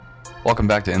Welcome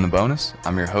back to In the Bonus.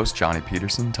 I'm your host, Johnny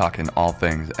Peterson, talking all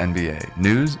things NBA,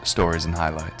 news, stories, and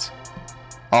highlights.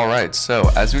 Alright, so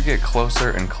as we get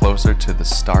closer and closer to the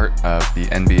start of the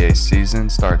NBA season,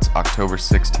 starts October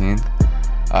 16th,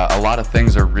 a lot of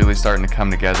things are really starting to come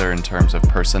together in terms of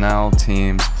personnel,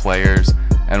 teams, players,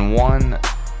 and one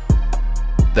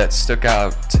that stuck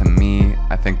out to me,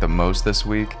 I think, the most this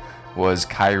week was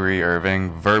Kyrie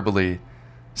Irving verbally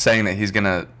saying that he's going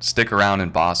to stick around in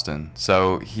Boston.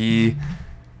 So he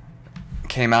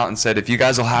came out and said, if you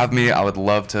guys will have me, I would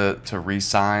love to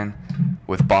re-sign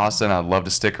with Boston. I'd love to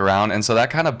stick around. And so that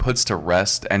kind of puts to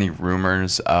rest any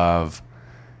rumors of,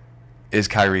 is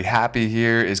Kyrie happy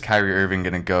here? Is Kyrie Irving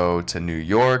going to go to New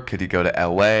York? Could he go to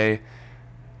LA?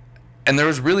 And there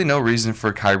was really no reason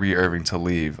for Kyrie Irving to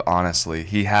leave, honestly.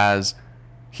 He is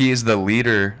the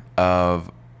leader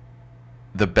of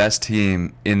the best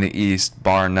team in the East,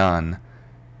 bar none.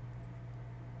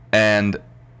 And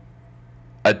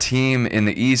a team in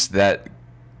the East that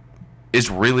is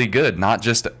really good, not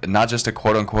just a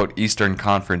quote-unquote Eastern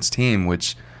Conference team,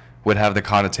 which would have the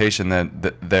connotation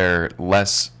that they're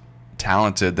less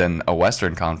talented than a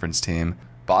Western Conference team.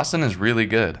 Boston is really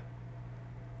good.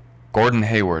 Gordon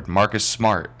Hayward, Marcus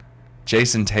Smart,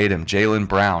 Jason Tatum, Jaylen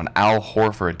Brown, Al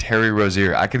Horford, Terry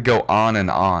Rozier. I could go on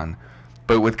and on.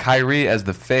 But with Kyrie as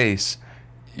the face,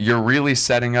 you're really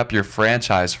setting up your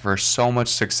franchise for so much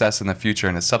success in the future,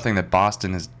 and it's something that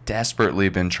Boston has desperately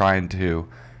been trying to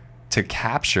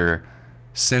capture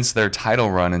since their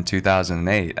title run in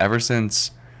 2008. Ever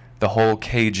since the whole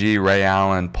KG, Ray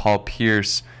Allen, Paul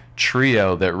Pierce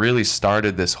trio that really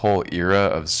started this whole era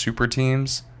of super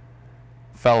teams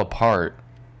fell apart,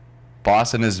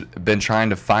 Boston has been trying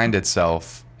to find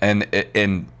itself, and it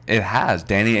has.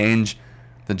 Danny Ainge,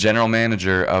 the general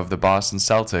manager of the Boston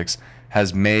Celtics,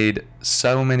 has made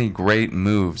so many great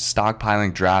moves,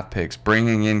 stockpiling draft picks,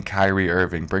 bringing in Kyrie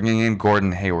Irving, bringing in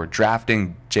Gordon Hayward,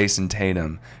 drafting Jason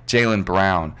Tatum, Jaylen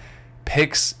Brown,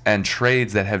 picks and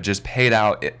trades that have just paid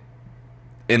out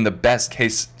in the best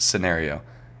case scenario.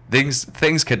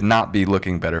 Things could not be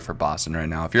looking better for Boston right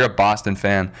now. If you're a Boston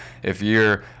fan, if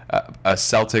you're a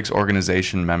Celtics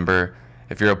organization member,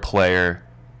 if you're a player,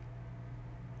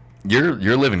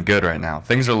 you're living good right now.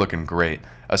 Things are looking great,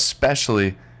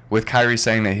 especially with Kyrie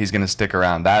saying that he's going to stick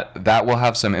around. That will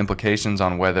have some implications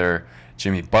on whether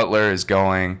Jimmy Butler is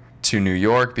going to New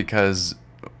York, because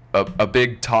a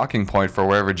big talking point for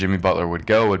wherever Jimmy Butler would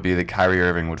go would be that Kyrie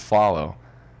Irving would follow.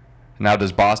 Now,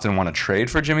 does Boston want to trade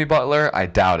for Jimmy Butler? I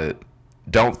doubt it.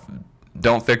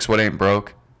 Don't fix what ain't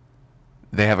broke.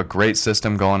 They have a great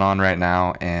system going on right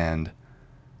now, and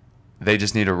they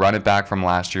just need to run it back from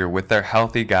last year with their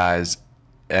healthy guys.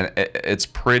 And it's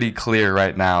pretty clear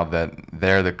right now that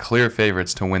they're the clear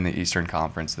favorites to win the Eastern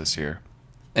Conference this year.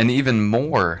 And even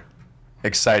more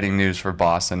exciting news for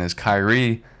Boston is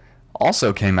Kyrie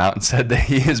also came out and said that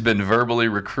he has been verbally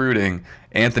recruiting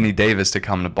Anthony Davis to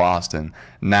come to Boston.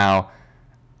 Now,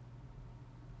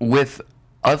 with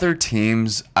other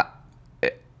teams,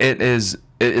 it is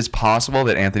possible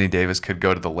that Anthony Davis could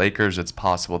go to the Lakers. It's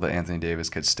possible that Anthony Davis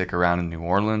could stick around in New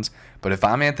Orleans. But if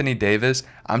I'm Anthony Davis,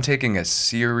 I'm taking a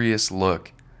serious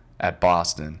look at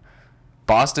Boston.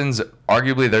 Boston's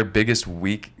arguably their biggest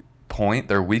weak point,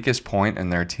 their weakest point in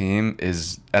their team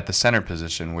is at the center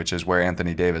position, which is where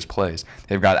Anthony Davis plays.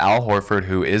 They've got Al Horford,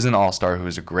 who is an all-star, who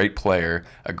is a great player,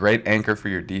 a great anchor for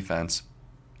your defense,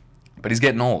 but he's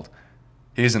getting old.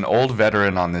 He's an old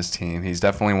veteran on this team. He's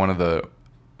definitely one of the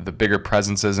bigger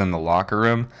presences in the locker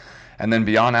room. And then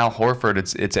beyond Al Horford,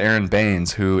 it's Aaron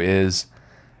Baines, who is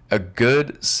a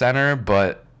good center,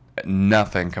 but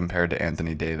nothing compared to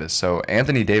Anthony Davis. So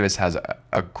Anthony Davis has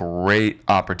a great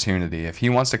opportunity. If he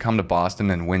wants to come to Boston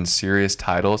and win serious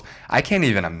titles, I cannot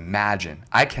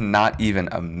even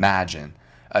imagine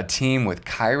a team with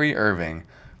Kyrie Irving,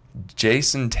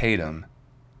 Jason Tatum,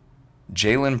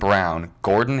 Jaylen Brown,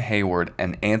 Gordon Hayward,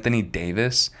 and Anthony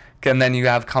Davis. And then you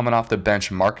have coming off the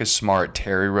bench Marcus Smart,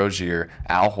 Terry Rozier,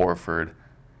 Al Horford.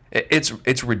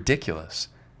 It's ridiculous.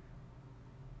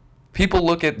 People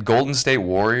look at Golden State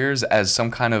Warriors as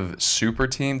some kind of super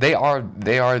team. They are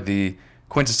the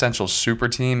quintessential super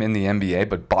team in the NBA,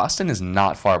 but Boston is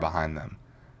not far behind them.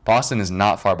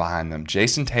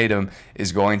 Jason Tatum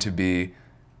is going to be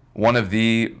one of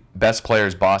the best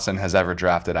players Boston has ever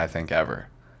drafted, I think, ever.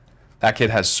 That kid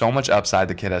has so much upside.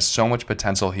 The kid has so much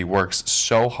potential. He works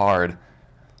so hard.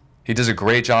 He does a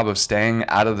great job of staying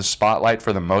out of the spotlight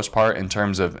for the most part in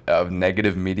terms of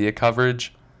negative media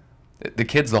coverage. The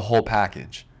kid's the whole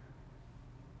package.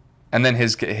 And then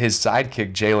his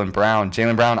sidekick, Jaylen Brown.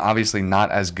 Jaylen Brown, obviously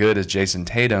not as good as Jason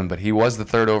Tatum, but he was the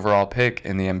third overall pick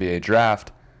in the NBA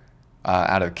draft.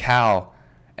 out of Cal,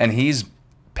 and he's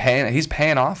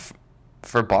paying off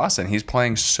for Boston. He's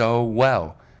playing so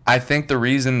well. I think the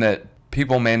reason that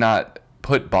people may not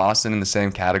put Boston in the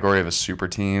same category of a super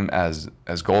team as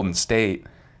Golden State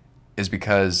is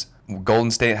because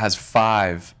Golden State has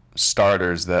 5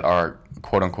 starters that are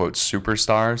quote unquote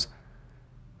superstars,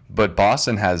 but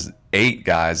Boston has 8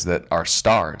 guys that are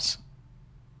stars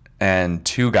and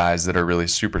 2 guys that are really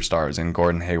superstars in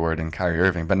Gordon Hayward and Kyrie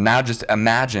Irving. But now just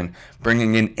imagine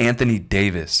bringing in Anthony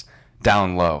Davis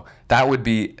down low. That would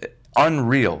be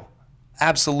unreal,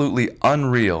 absolutely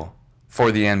unreal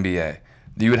for the NBA.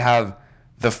 You would have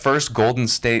the first Golden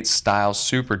State style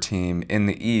super team in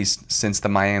the East since the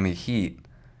Miami Heat,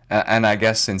 and I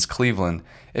guess since Cleveland.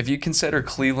 If you consider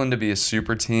Cleveland to be a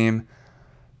super team,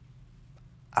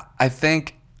 I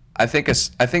think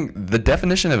the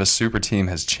definition of a super team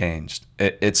has changed.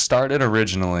 It started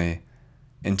originally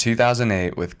in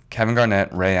 2008 with Kevin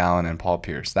Garnett, Ray Allen, and Paul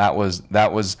Pierce. That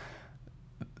was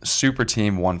Super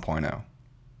Team 1.0.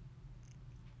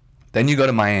 Then you go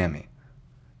to Miami.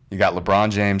 You got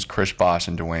LeBron James, Chris Bosh,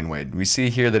 and Dwayne Wade. We see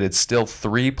here that it's still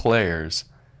 3 players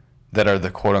that are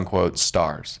the quote-unquote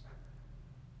stars.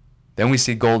 Then we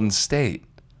see Golden State.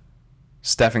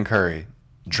 Stephen Curry,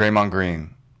 Draymond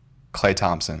Green, Klay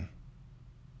Thompson.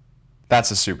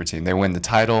 That's a super team. They win the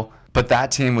title, but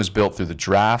that team was built through the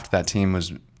draft. That team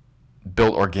was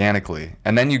built organically.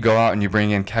 And then you go out and you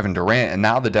bring in Kevin Durant, and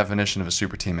now the definition of a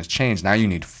super team has changed. Now you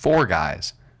need 4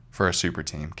 guys for a super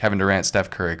team. Kevin Durant, Steph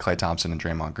Curry, Klay Thompson, and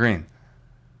Draymond Green.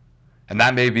 And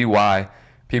that may be why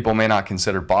people may not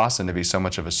consider Boston to be so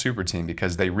much of a super team,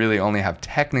 because they really only have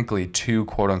technically 2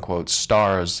 quote-unquote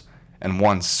stars and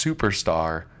 1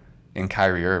 superstar in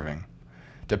Kyrie Irving.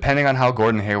 Depending on how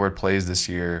Gordon Hayward plays this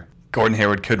year, Gordon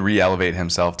Hayward could re-elevate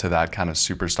himself to that kind of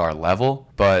superstar level,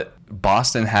 but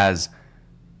Boston has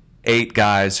 8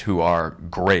 guys who are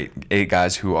great, 8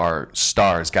 guys who are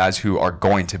stars, guys who are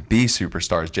going to be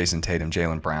superstars. Jason Tatum,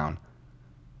 Jaylen Brown,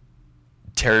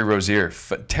 Terry Rozier.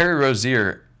 Terry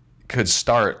Rozier could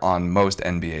start on most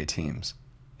NBA teams.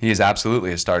 He is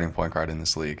absolutely a starting point guard in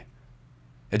this league.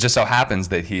 It just so happens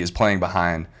that he is playing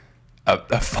behind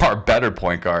a far better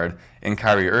point guard in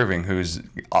Kyrie Irving, who's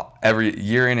every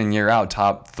year in and year out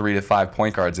top 3 to 5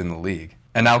 point guards in the league.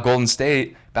 And now Golden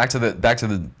State, back to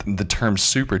the term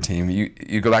super team.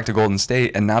 You go back to Golden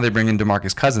State, and now they bring in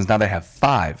DeMarcus Cousins. Now they have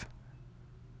 5.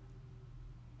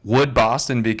 Would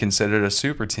Boston be considered a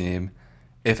super team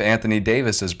if Anthony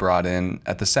Davis is brought in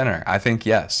at the center? I think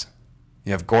yes.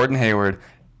 You have Gordon Hayward,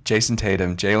 Jason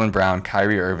Tatum, Jaylen Brown,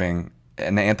 Kyrie Irving,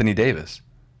 and Anthony Davis.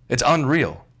 It's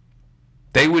unreal.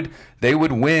 They would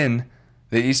win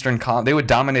the Eastern they would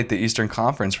dominate the Eastern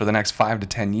Conference for the next 5 to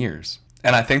 10 years.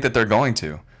 And I think that they're going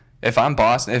to. If I'm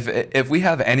Boston, if we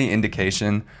have any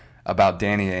indication about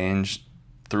Danny Ainge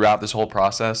throughout this whole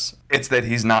process, it's that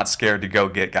he's not scared to go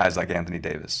get guys like Anthony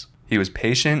Davis. He was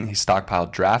patient. He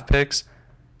stockpiled draft picks.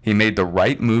 He made the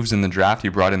right moves in the draft. He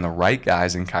brought in the right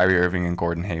guys in Kyrie Irving and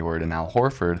Gordon Hayward and Al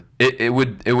Horford. It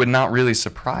would not really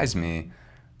surprise me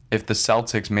if the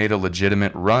Celtics made a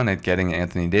legitimate run at getting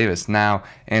Anthony Davis. Now,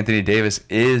 Anthony Davis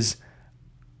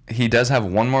he does have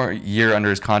 1 more year under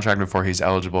his contract before he's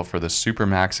eligible for the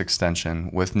Supermax extension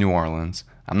with New Orleans.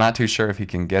 I'm not too sure if he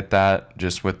can get that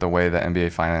just with the way the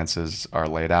NBA finances are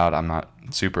laid out. I'm not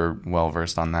super well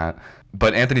versed on that.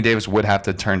 But Anthony Davis would have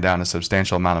to turn down a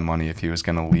substantial amount of money if he was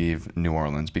going to leave New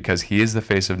Orleans, because he is the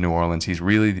face of New Orleans. He's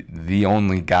really the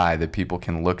only guy that people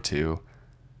can look to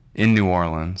in New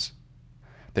Orleans.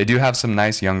 They do have some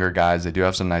nice younger guys. They do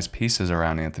have some nice pieces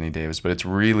around Anthony Davis, but it's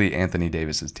really Anthony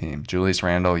Davis's team. Julius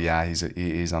Randle, yeah,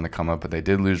 he's on the come up, but they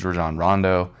did lose Rajon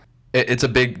Rondo. It's a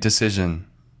big decision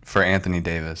for Anthony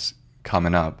Davis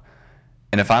coming up.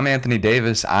 And if I'm Anthony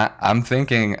Davis, I'm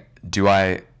thinking, do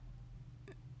I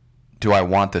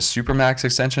want the Supermax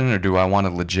extension, or do I want a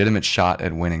legitimate shot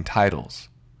at winning titles?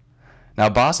 Now,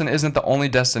 Boston isn't the only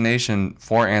destination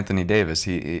for Anthony Davis.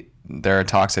 There are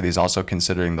talks that he's also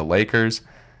considering the Lakers.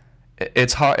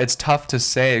 It's hard. It's tough to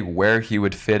say where he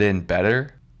would fit in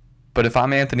better. But if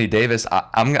I'm Anthony Davis,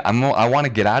 I want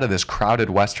to get out of this crowded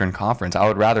Western Conference. I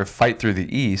would rather fight through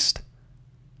the East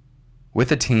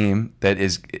with a team that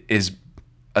is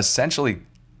essentially,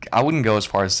 I wouldn't go as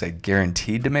far as to say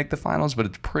guaranteed to make the finals, but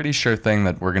it's a pretty sure thing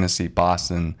that we're going to see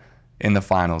Boston in the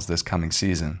finals this coming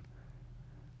season.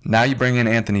 Now you bring in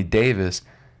Anthony Davis,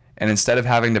 and instead of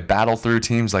having to battle through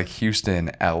teams like Houston,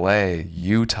 LA,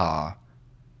 Utah,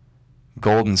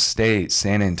 Golden State,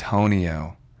 San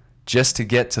Antonio, just to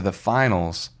get to the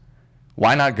finals,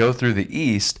 why not go through the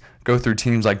East, go through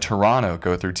teams like Toronto,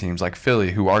 go through teams like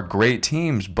Philly, who are great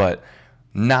teams, but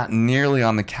not nearly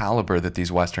on the caliber that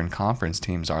these Western Conference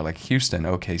teams are, like Houston,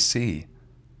 OKC.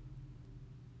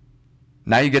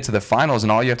 Now you get to the finals,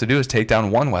 and all you have to do is take down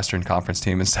one Western Conference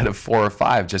team instead of 4 or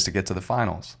 5 just to get to the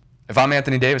finals. If I'm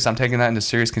Anthony Davis, I'm taking that into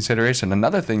serious consideration.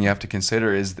 Another thing you have to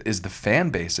consider is the fan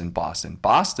base in Boston.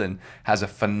 Boston has a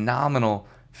phenomenal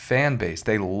fan base.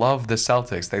 They love the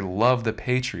Celtics. They love the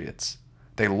Patriots.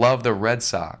 They love the Red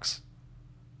Sox.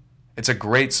 It's a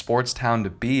great sports town to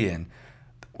be in.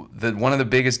 One of the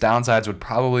biggest downsides would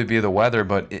probably be the weather,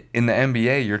 but in the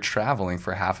NBA, you're traveling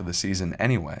for half of the season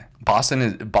anyway.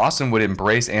 Boston would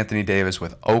embrace Anthony Davis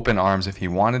with open arms if he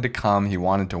wanted to come, he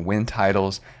wanted to win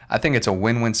titles. I think it's a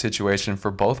win-win situation for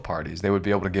both parties. They would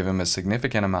be able to give him a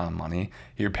significant amount of money.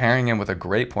 You're pairing him with a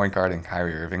great point guard in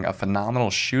Kyrie Irving, a phenomenal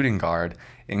shooting guard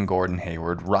in Gordon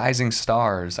Hayward, rising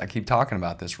stars, I keep talking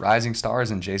about this, rising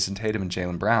stars in Jason Tatum and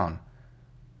Jaylen Brown.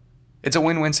 It's a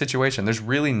win-win situation. There's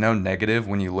really no negative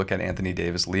when you look at Anthony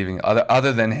Davis leaving,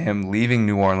 other than him leaving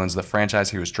New Orleans, the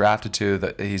franchise he was drafted to.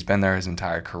 That he's been there his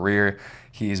entire career.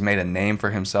 He's made a name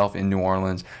for himself in New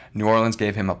Orleans. New Orleans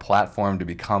gave him a platform to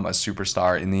become a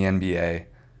superstar in the NBA.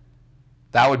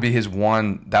 That would be his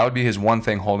one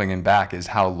thing holding him back, is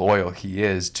how loyal he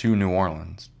is to New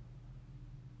Orleans.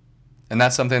 And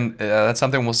that's something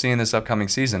we'll see in this upcoming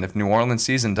season. If New Orleans'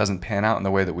 season doesn't pan out in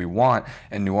the way that we want,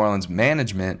 and New Orleans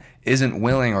management isn't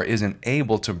willing or isn't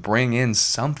able to bring in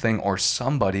something or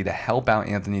somebody to help out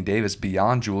Anthony Davis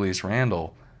beyond Julius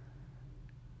Randle,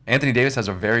 Anthony Davis has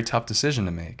a very tough decision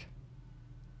to make.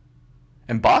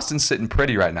 And Boston's sitting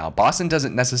pretty right now. Boston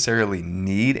doesn't necessarily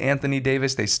need Anthony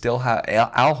Davis. They still have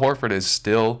Al Horford is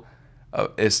still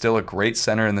a great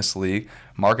center in this league.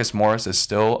 Marcus Morris is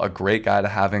still a great guy to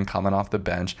have in coming off the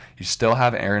bench. You still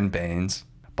have Aaron Baines.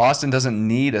 Boston doesn't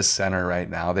need a center right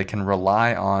now. They can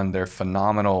rely on their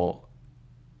phenomenal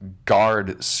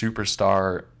guard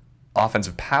superstar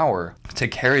offensive power to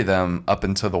carry them up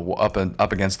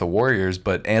against the Warriors,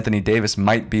 but Anthony Davis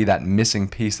might be that missing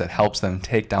piece that helps them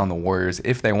take down the Warriors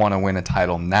if they want to win a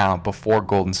title now before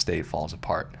Golden State falls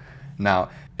apart. Now,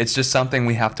 it's just something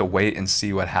we have to wait and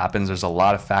see what happens. There's a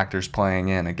lot of factors playing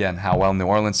in. Again, how well New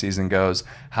Orleans season goes,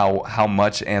 how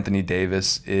much Anthony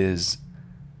Davis is,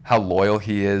 how loyal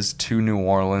he is to New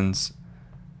Orleans,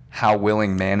 how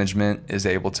willing management is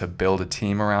able to build a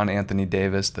team around Anthony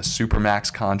Davis, the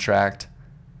Supermax contract.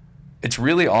 It's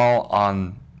really all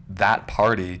on that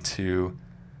party to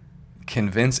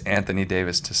convince Anthony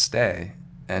Davis to stay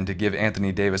and to give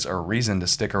Anthony Davis a reason to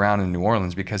stick around in New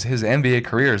Orleans, because his NBA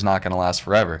career is not going to last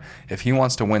forever. If he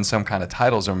wants to win some kind of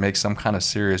titles or make some kind of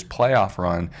serious playoff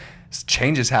run,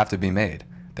 changes have to be made.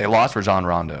 They lost Rajon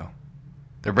Rondo.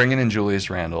 They're bringing in Julius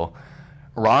Randle.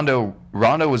 Rondo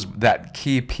was that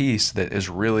key piece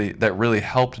that really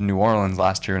helped New Orleans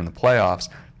last year in the playoffs,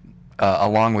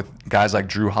 along with guys like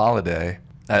Drew Holiday.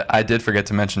 I did forget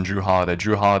to mention Drew Holiday.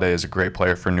 Drew Holiday is a great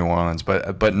player for New Orleans,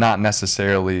 but not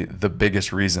necessarily the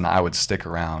biggest reason I would stick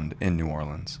around in New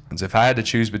Orleans. If I had to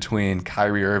choose between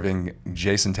Kyrie Irving,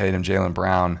 Jason Tatum, Jaylen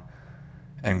Brown,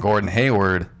 and Gordon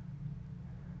Hayward,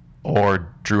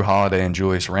 or Drew Holiday and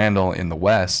Julius Randle in the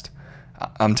West,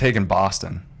 I'm taking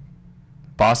Boston.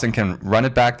 Boston can run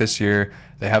it back this year.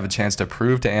 They have a chance to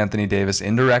prove to Anthony Davis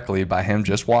indirectly by him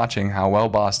just watching how well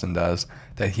Boston does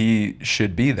that he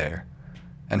should be there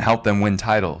and help them win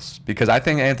titles. Because I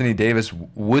think Anthony Davis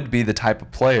would be the type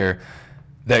of player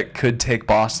that could take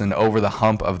Boston over the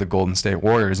hump of the Golden State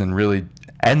Warriors and really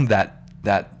end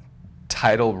that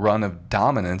title run of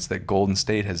dominance that Golden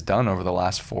State has done over the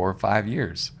last 4 or 5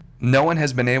 years. No one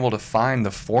has been able to find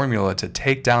the formula to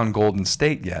take down Golden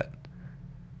State yet.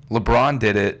 LeBron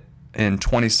did it in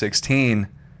 2016,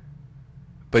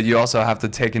 but you also have to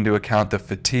take into account the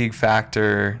fatigue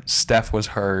factor. Steph was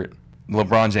hurt.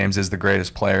 LeBron James is the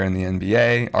greatest player in the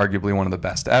NBA, arguably one of the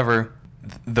best ever.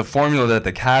 The formula that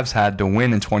the Cavs had to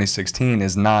win in 2016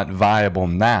 is not viable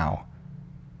now.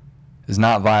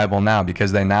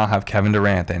 Because they now have Kevin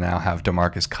Durant. They now have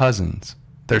DeMarcus Cousins.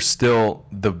 They're still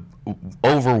the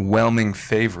overwhelming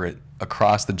favorite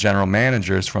across the general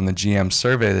managers from the GM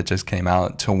survey that just came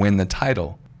out to win the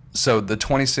title. So the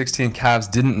 2016 Cavs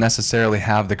didn't necessarily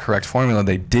have the correct formula.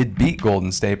 They did beat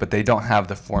Golden State, but they don't have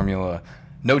the formula.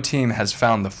 No team has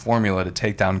found the formula to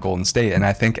take down Golden State, and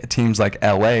I think teams like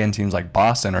LA and teams like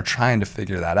Boston are trying to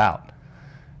figure that out.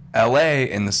 LA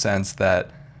in the sense that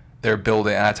they're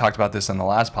building, and I talked about this in the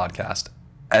last podcast,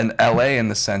 and LA in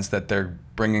the sense that they're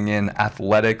bringing in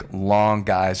athletic, long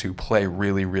guys who play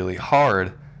really, really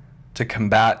hard to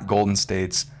combat Golden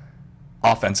State's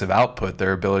offensive output,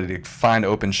 their ability to find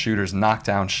open shooters, knock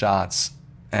down shots,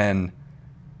 and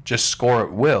just score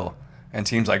at will. And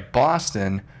teams like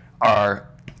Boston are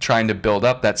trying to build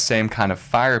up that same kind of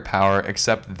firepower,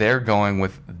 except they're going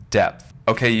with depth.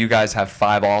 Okay, you guys have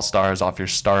 5 all-stars off your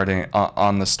starting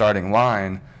on the starting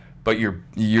line, but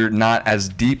you're not as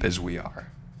deep as we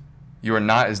are. You are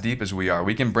not as deep as we are.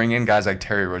 We can bring in guys like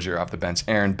Terry Rozier off the bench,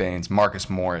 Aaron Baines, Marcus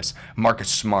Morris, Marcus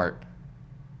Smart.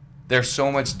 They're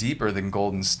so much deeper than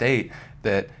Golden State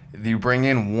that you bring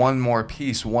in one more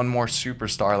piece, one more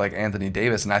superstar like Anthony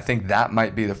Davis, and I think that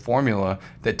might be the formula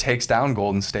that takes down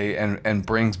Golden State and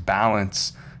brings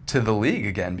balance to the league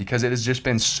again, because it has just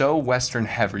been so Western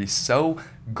heavy, so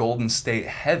Golden State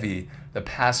heavy the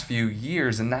past few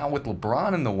years, and now with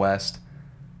LeBron in the West,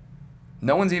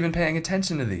 no one's even paying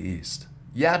attention to the East.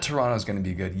 Yeah, Toronto's going to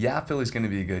be good. Yeah, Philly's going to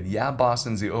be good. Yeah,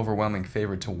 Boston's the overwhelming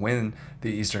favorite to win the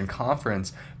Eastern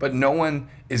Conference. But no one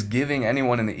is giving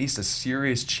anyone in the East a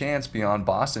serious chance beyond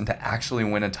Boston to actually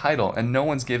win a title. And no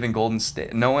one is giving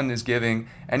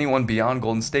anyone beyond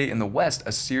Golden State in the West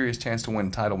a serious chance to win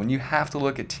a title. When you have to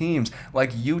look at teams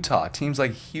like Utah, teams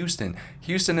like Houston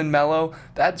and Melo,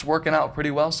 that's working out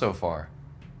pretty well so far.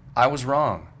 I was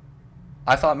wrong.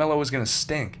 I thought Melo was going to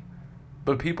stink.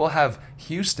 But people have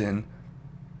Houston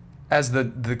as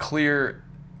the clear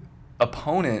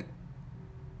opponent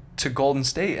to Golden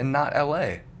State and not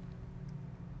LA.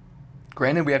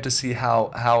 Granted, we have to see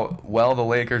how well the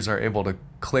Lakers are able to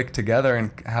click together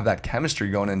and have that chemistry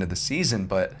going into the season,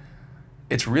 but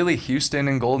it's really Houston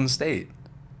and Golden State.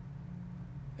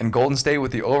 And Golden State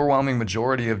with the overwhelming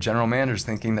majority of general managers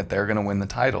thinking that they're going to win the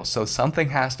title. So something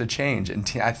has to change.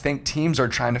 And I think teams are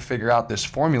trying to figure out this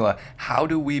formula. How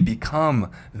do we become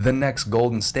the next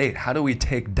Golden State? How do we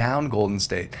take down Golden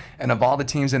State? And of all the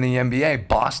teams in the NBA,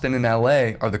 Boston and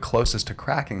LA are the closest to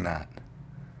cracking that.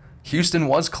 Houston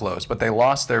was close, but they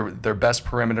lost their best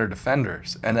perimeter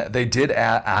defenders. And they did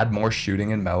add more shooting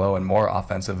in Melo and more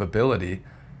offensive ability.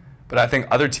 But I think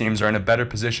other teams are in a better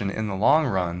position in the long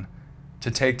run to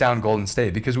take down Golden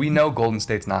State, because we know Golden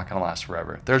State's not going to last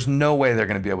forever. There's no way they're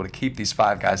going to be able to keep these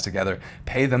 5 guys together,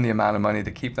 pay them the amount of money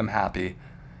to keep them happy,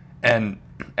 and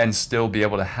still be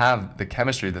able to have the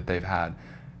chemistry that they've had.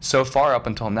 So far up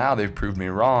until now, they've proved me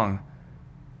wrong,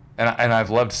 and I've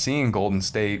loved seeing Golden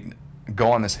State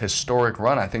go on this historic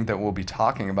run. I think that we'll be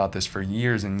talking about this for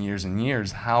years and years and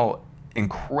years, how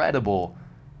incredible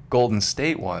Golden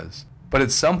State was. But at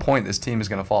some point, this team is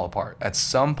going to fall apart. At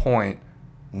some point,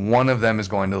 one of them is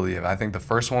going to leave. I think the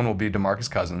first one will be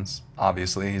DeMarcus Cousins.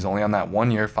 Obviously, he's only on that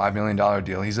 1-year, $5 million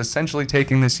deal. He's essentially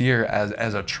taking this year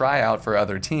as a tryout for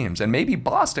other teams. And maybe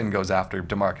Boston goes after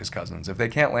DeMarcus Cousins if they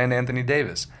can't land Anthony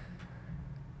Davis.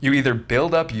 You either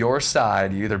build up your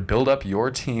side, you either build up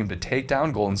your team to take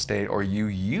down Golden State, or you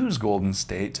use Golden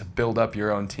State to build up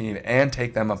your own team and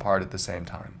take them apart at the same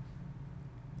time.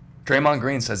 Draymond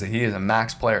Green says that he is a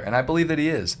max player, and I believe that he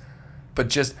is. But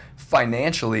just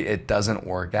financially, it doesn't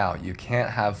work out. You can't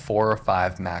have 4 or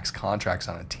 5 max contracts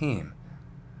on a team.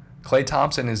 Klay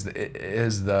Thompson is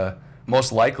the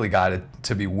most likely guy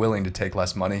to be willing to take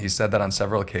less money. He said that on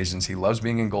several occasions. He loves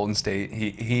being in Golden State.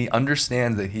 He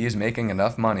understands that he is making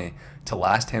enough money to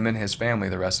last him and his family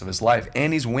the rest of his life,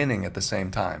 and he's winning at the same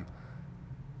time.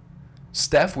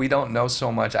 Steph, we don't know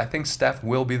so much. I think Steph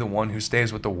will be the one who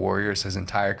stays with the Warriors his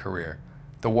entire career.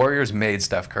 The Warriors made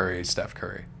Steph Curry Steph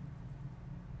Curry.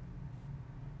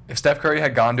 If Steph Curry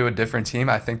had gone to a different team,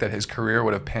 I think that his career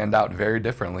would have panned out very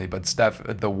differently. But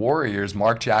the Warriors,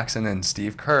 Mark Jackson and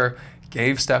Steve Kerr,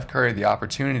 gave Steph Curry the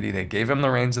opportunity. They gave him the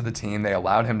reins of the team. They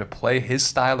allowed him to play his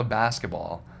style of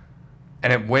basketball.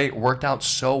 And it worked out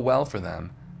so well for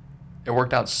them. It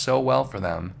worked out so well for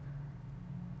them.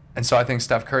 And so I think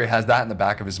Steph Curry has that in the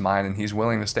back of his mind, and he's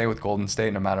willing to stay with Golden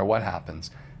State no matter what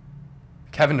happens.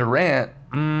 Kevin Durant,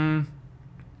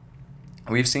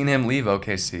 we've seen him leave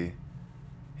OKC.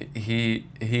 He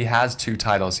has 2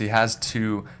 titles. He has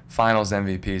 2 finals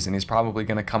MVPs, and he's probably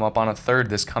going to come up on a 3rd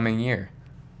this coming year.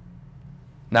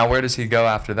 Now, where does he go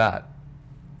after that?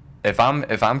 If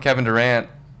I'm Kevin Durant,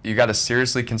 you got to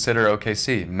seriously consider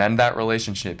OKC. Mend that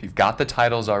relationship. You've got the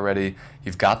titles already.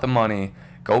 You've got the money.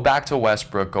 Go back to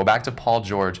Westbrook. Go back to Paul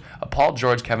George. A Paul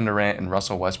George, Kevin Durant, and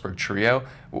Russell Westbrook trio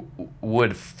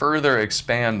would further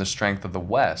expand the strength of the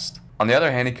West. On the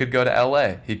other hand, he could go to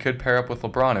LA. He could pair up with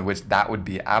LeBron, in which that would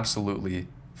be absolutely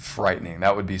frightening.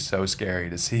 That would be so scary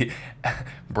to see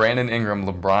Brandon Ingram,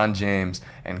 LeBron James,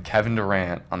 and Kevin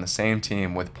Durant on the same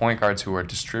team with point guards who are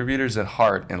distributors at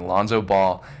heart in Lonzo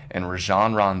Ball and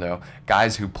Rajon Rondo,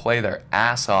 guys who play their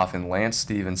ass off in Lance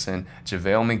Stevenson,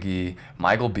 JaVale McGee,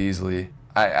 Michael Beasley.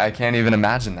 I can't even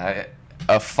imagine that.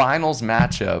 A finals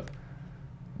matchup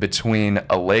between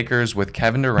a Lakers with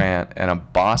Kevin Durant and a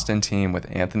Boston team with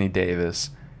Anthony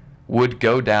Davis would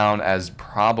go down as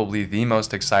probably the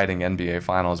most exciting NBA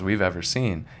Finals we've ever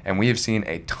seen. And we have seen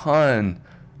a ton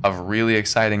of really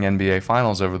exciting NBA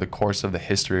Finals over the course of the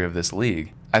history of this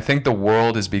league. I think the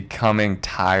world is becoming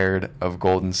tired of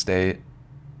Golden State.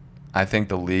 I think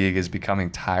the league is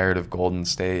becoming tired of Golden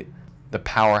State, the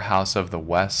powerhouse of the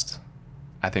West.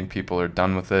 I think people are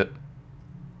done with it.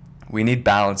 We need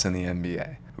balance in the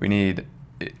NBA. We need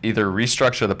either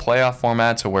restructure the playoff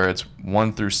format to where it's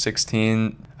 1 through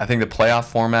 16. I think the playoff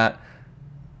format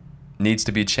needs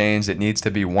to be changed. It needs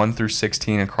to be 1 through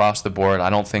 16 across the board. I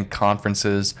don't think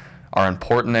conferences are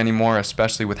important anymore,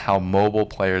 especially with how mobile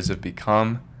players have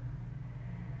become.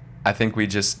 I think we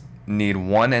just need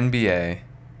one NBA,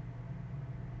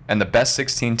 and the best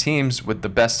 16 teams with the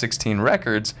best 16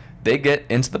 records, they get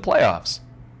into the playoffs.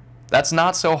 That's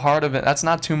not so hard of it. That's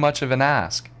not too much of an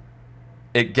ask.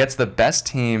 It gets the best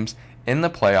teams in the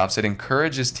playoffs. It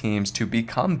encourages teams to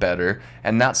become better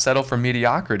and not settle for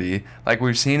mediocrity like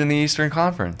we've seen in the Eastern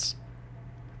Conference.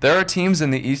 There are teams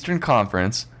in the Eastern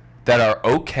Conference that are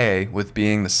okay with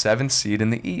being the 7th seed in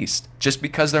the East just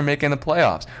because they're making the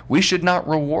playoffs. We should not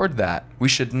reward that. We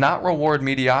should not reward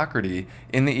mediocrity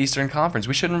in the Eastern Conference.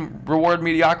 We shouldn't reward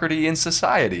mediocrity in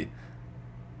society.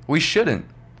 We shouldn't.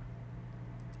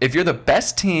 If you're the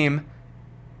best team,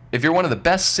 if you're one of the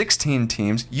best 16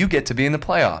 teams, you get to be in the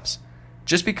playoffs.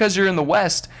 Just because you're in the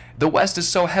West is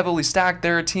so heavily stacked.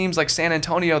 There are teams like San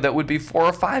Antonio that would be 4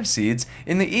 or 5 seeds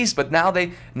in the East, but now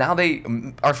they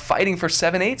are fighting for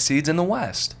 7, 8 seeds in the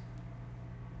West.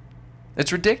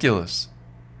 It's ridiculous.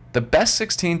 The best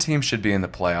 16 teams should be in the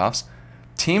playoffs.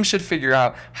 Teams should figure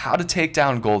out how to take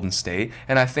down Golden State,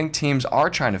 and I think teams are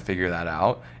trying to figure that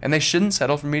out, and they shouldn't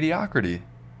settle for mediocrity.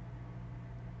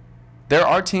 There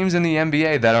are teams in the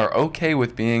NBA that are okay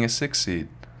with being a 6 seed.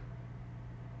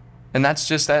 And that's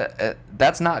just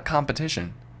that's not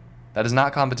competition. That is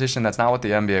not competition. That's not what the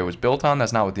NBA was built on.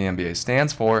 That's not what the NBA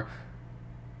stands for.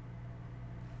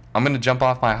 I'm going to jump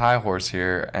off my high horse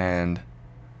here and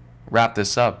wrap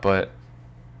this up, but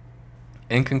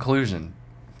in conclusion,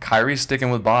 Kyrie's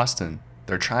sticking with Boston.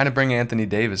 They're trying to bring Anthony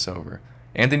Davis over.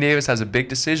 Anthony Davis has a big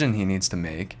decision he needs to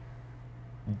make.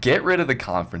 Get rid of the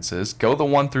conferences, go the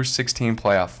 1 through 16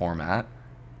 playoff format,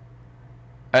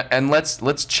 and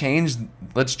let's change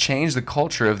the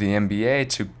culture of the NBA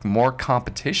to more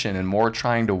competition and more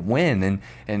trying to win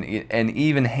and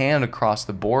even hand across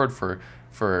the board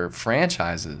for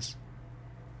franchises.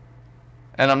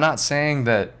 And I'm not saying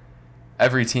that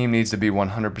every team needs to be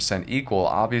 100% equal.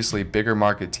 Obviously, bigger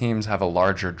market teams have a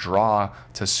larger draw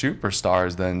to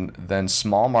superstars than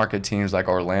small market teams like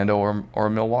Orlando or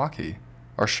Milwaukee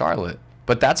or Charlotte.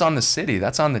 But that's on the city.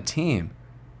 That's on the team.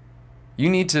 You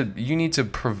need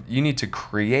to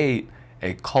create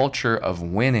a culture of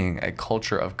winning, a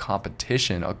culture of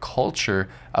competition, a culture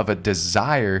of a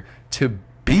desire to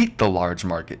beat the large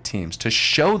market teams, to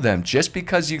show them just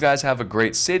because you guys have a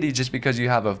great city, just because you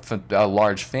have a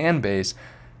large fan base,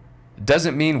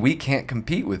 doesn't mean we can't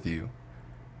compete with you.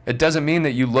 It doesn't mean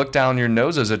that you look down your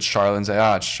noses at Charlotte and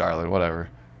say, it's Charlotte, whatever.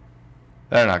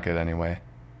 They're not good anyway.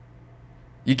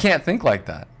 You can't think like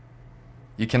that.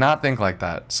 You cannot think like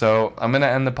that. So I'm going to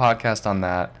end the podcast on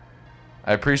that.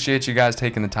 I appreciate you guys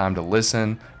taking the time to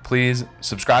listen. Please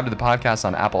subscribe to the podcast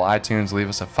on Apple iTunes. Leave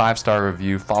us a 5-star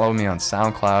review. Follow me on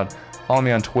SoundCloud. Follow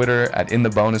me on Twitter at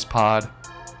InTheBonusPod.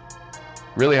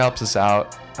 Really helps us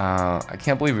out. I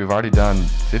can't believe we've already done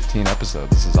 15 episodes.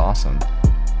 This is awesome.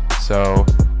 So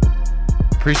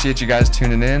appreciate you guys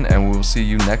tuning in, and we will see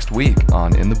you next week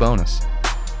on In the Bonus.